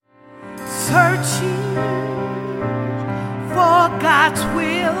searching for God's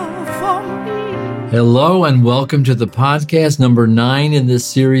will for me. Hello and welcome to the podcast number 9 in this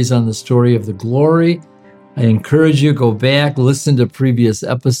series on the story of the glory. I encourage you to go back, listen to previous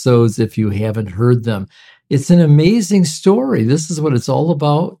episodes if you haven't heard them. It's an amazing story. This is what it's all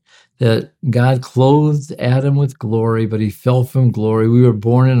about, that God clothed Adam with glory, but he fell from glory. We were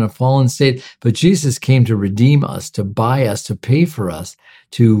born in a fallen state, but Jesus came to redeem us, to buy us, to pay for us,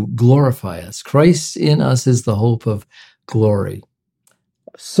 to glorify us. Christ in us is the hope of glory.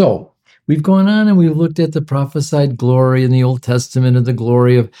 So, we've gone on and we've looked at the prophesied glory in the Old Testament and the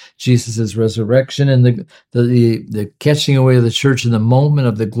glory of Jesus' resurrection and the catching away of the church in the moment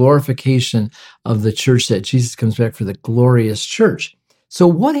of the glorification of the church, that Jesus comes back for the glorious church. So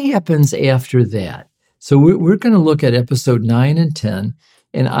what happens after that? So we're going to look at episode 9 and 10,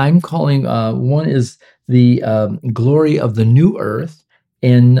 and I'm calling, one is the glory of the new earth,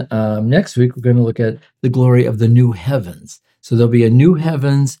 and next week we're going to look at the glory of the new heavens. So there'll be a new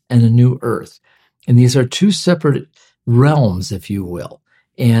heavens and a new earth. And these are two separate realms, if you will.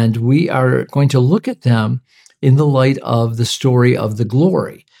 And we are going to look at them in the light of the story of the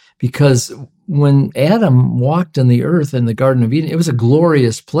glory. Because when Adam walked on the earth in the Garden of Eden, it was a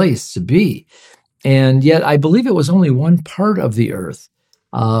glorious place to be. And yet I believe it was only one part of the earth.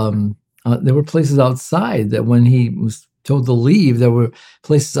 There were places outside that when he was told to leave, there were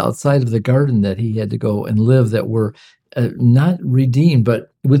places outside of the garden that he had to go and live that were not redeemed.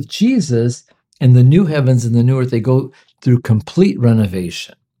 But with Jesus and the new heavens and the new earth, they go through complete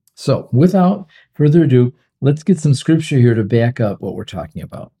renovation. So without further ado, let's get some scripture here to back up what we're talking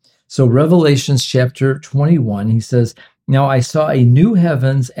about. So Revelations chapter 21, he says, "Now I saw a new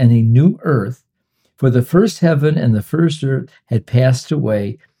heavens and a new earth, for the first heaven and the first earth had passed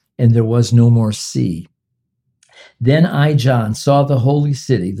away, and there was no more sea. Then I, John, saw the holy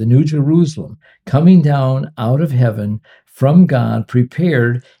city, the new Jerusalem, coming down out of heaven from God,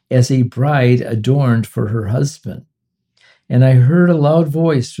 prepared as a bride adorned for her husband. And I heard a loud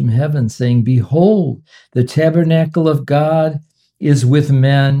voice from heaven saying, 'Behold, the tabernacle of God is with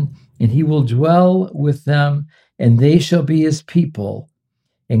men, and he will dwell with them, and they shall be his people,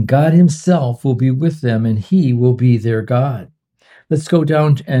 and God himself will be with them, and he will be their God.'" Let's go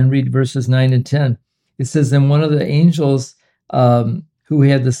down and read verses 9 and 10. It says, "Then one of the angels who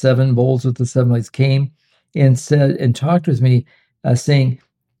had the 7 bowls with the 7 lights came and said and talked with me, saying,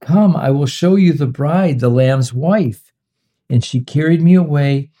 'Come, I will show you the bride, the Lamb's wife.' And she carried me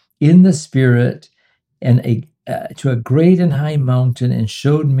away in the spirit and to a great and high mountain, and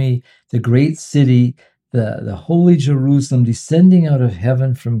showed me the great city, the holy Jerusalem, descending out of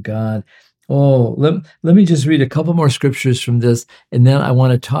heaven from God." Oh, let me just read a couple more scriptures from this, and then I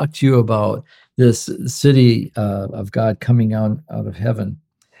want to talk to you about this city of God coming out of heaven.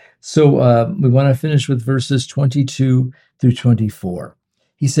 So we want to finish with verses 22 through 24.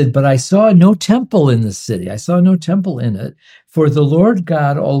 He said, "But I saw no temple in the city. I saw no temple in it, for the Lord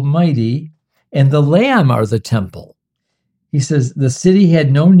God Almighty and the Lamb are the temple." He says, "The city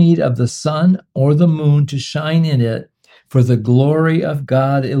had no need of the sun or the moon to shine in it, for the glory of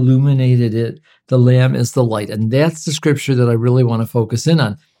God illuminated it. The Lamb is the light." And that's the scripture that I really want to focus in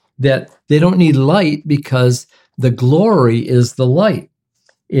on, that they don't need light because the glory is the light.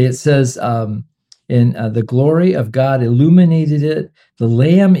 It says, the glory of God illuminated it. The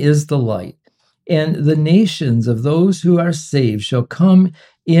Lamb is the light. And the nations of those who are saved shall come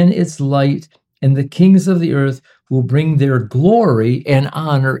in its light, and the kings of the earth will bring their glory and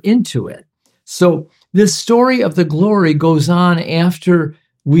honor into it. So this story of the glory goes on after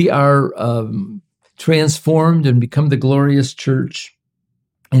we are transformed and become the glorious church.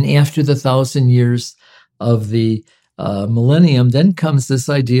 And after the 1,000 years of the millennium, then comes this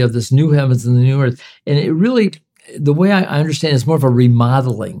idea of this new heavens and the new earth. And it really, the way I understand it, is more of a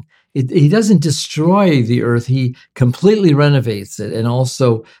remodeling. He doesn't destroy the earth. He completely renovates it, and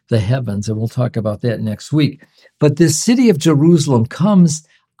also the heavens. And we'll talk about that next week. But this city of Jerusalem comes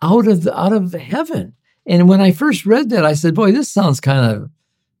out of heaven. And when I first read that, I said, boy, this sounds kind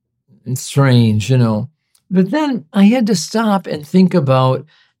of strange, But then I had to stop and think about,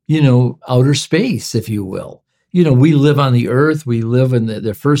 outer space, if you will. We live on the earth. We live in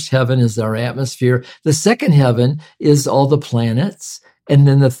the first heaven is our atmosphere. The second heaven is all the planets. And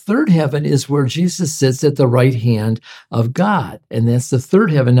then the third heaven is where Jesus sits at the right hand of God. And that's the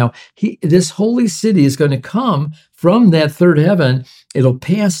third heaven. Now, this holy city is going to come from that third heaven. It'll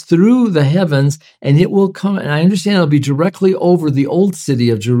pass through the heavens, and it will come, and I understand it'll be directly over the old city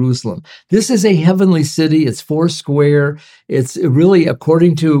of Jerusalem. This is a heavenly city. It's 4 square. It's really,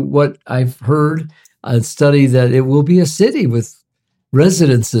 according to what I've heard and studied, that it will be a city with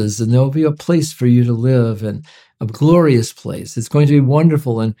residences, and there'll be a place for you to live, and a glorious place. It's going to be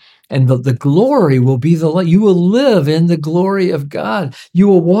wonderful, and the glory will be the light. You will live in the glory of God. You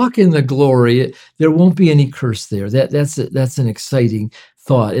will walk in the glory. There won't be any curse there. That's an exciting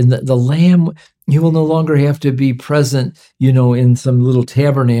thought. And the Lamb, you will no longer have to be present, in some little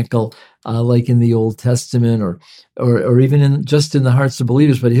tabernacle like in the Old Testament, or even just in the hearts of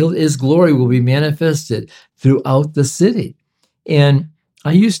believers. But His glory will be manifested throughout the city. And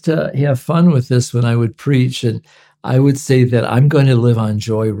I used to have fun with this when I would preach, and I would say that I'm going to live on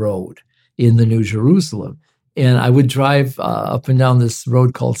Joy Road in the New Jerusalem. And I would drive up and down this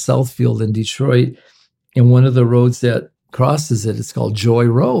road called Southfield in Detroit, and one of the roads that crosses it's called Joy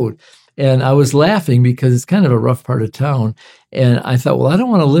Road. And I was laughing because it's kind of a rough part of town. And I thought, well, I don't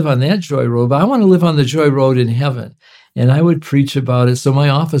want to live on that Joy Road, but I want to live on the Joy Road in heaven. And I would preach about it. So my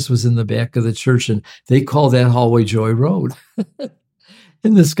office was in the back of the church, and they called that hallway Joy Road.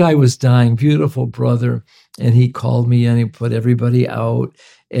 And this guy was dying, beautiful brother. And he called me and he put everybody out.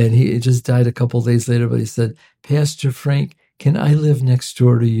 And he just died a couple of days later. But he said, Pastor Frank, can I live next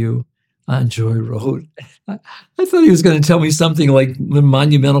door to you on Joy Road? I thought he was going to tell me something like the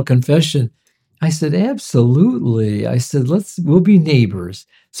monumental confession. I said, absolutely. I said, we'll be neighbors.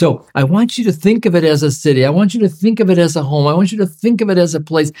 So I want you to think of it as a city. I want you to think of it as a home. I want you to think of it as a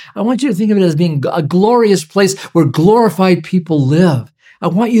place. I want you to think of it as being a glorious place where glorified people live. I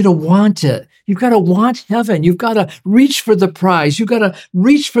want you to want it. You've got to want heaven. You've got to reach for the prize. You've got to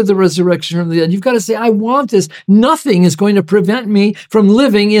reach for the resurrection from the dead. You've got to say, I want this. Nothing is going to prevent me from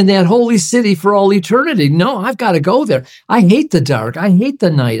living in that holy city for all eternity. No, I've got to go there. I hate the dark. I hate the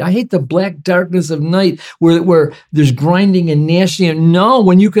night. I hate the black darkness of night where there's grinding and gnashing. No,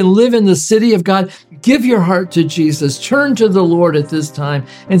 when you can live in the city of God, give your heart to Jesus. Turn to the Lord at this time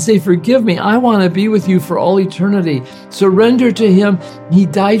and say, forgive me. I want to be with you for all eternity. Surrender to Him. He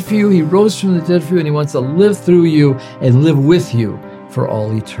died for you. He rose from the dead for you, and He wants to live through you and live with you for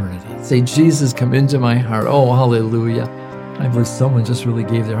all eternity. Say, Jesus, come into my heart. Oh, hallelujah. I believe someone just really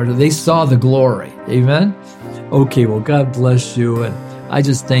gave their heart. They saw the glory. Amen? Okay, well, God bless you. And I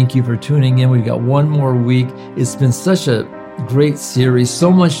just thank you for tuning in. We've got one more week. It's been such a great series, so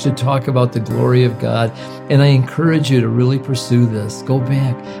much to talk about the glory of God. And I encourage you to really pursue this. Go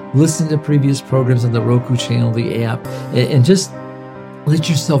back, listen to previous programs on the Roku channel, the app, and just let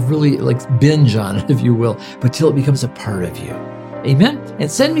yourself really binge on it, if you will, but till it becomes a part of you. Amen? And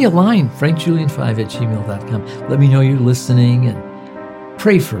send me a line, frankjulian5@gmail.com. Let me know you're listening, and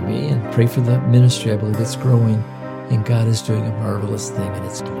pray for me and pray for the ministry. I believe it's growing, and God is doing a marvelous thing, and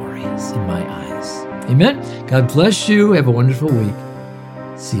it's glorious in my eyes. Amen? God bless you. Have a wonderful week.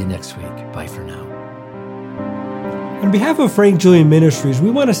 See you next week. Bye for now. On behalf of Frank Julian Ministries, we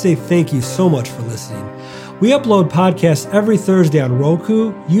want to say thank you so much for listening. We upload podcasts every Thursday on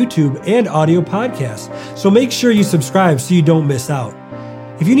Roku, YouTube, and audio podcasts, so make sure you subscribe so you don't miss out.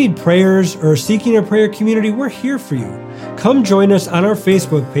 If you need prayers or are seeking a prayer community, we're here for you. Come join us on our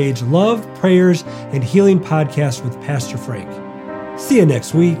Facebook page, Love, Prayers, and Healing Podcast with Pastor Frank. See you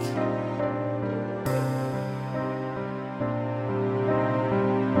next week.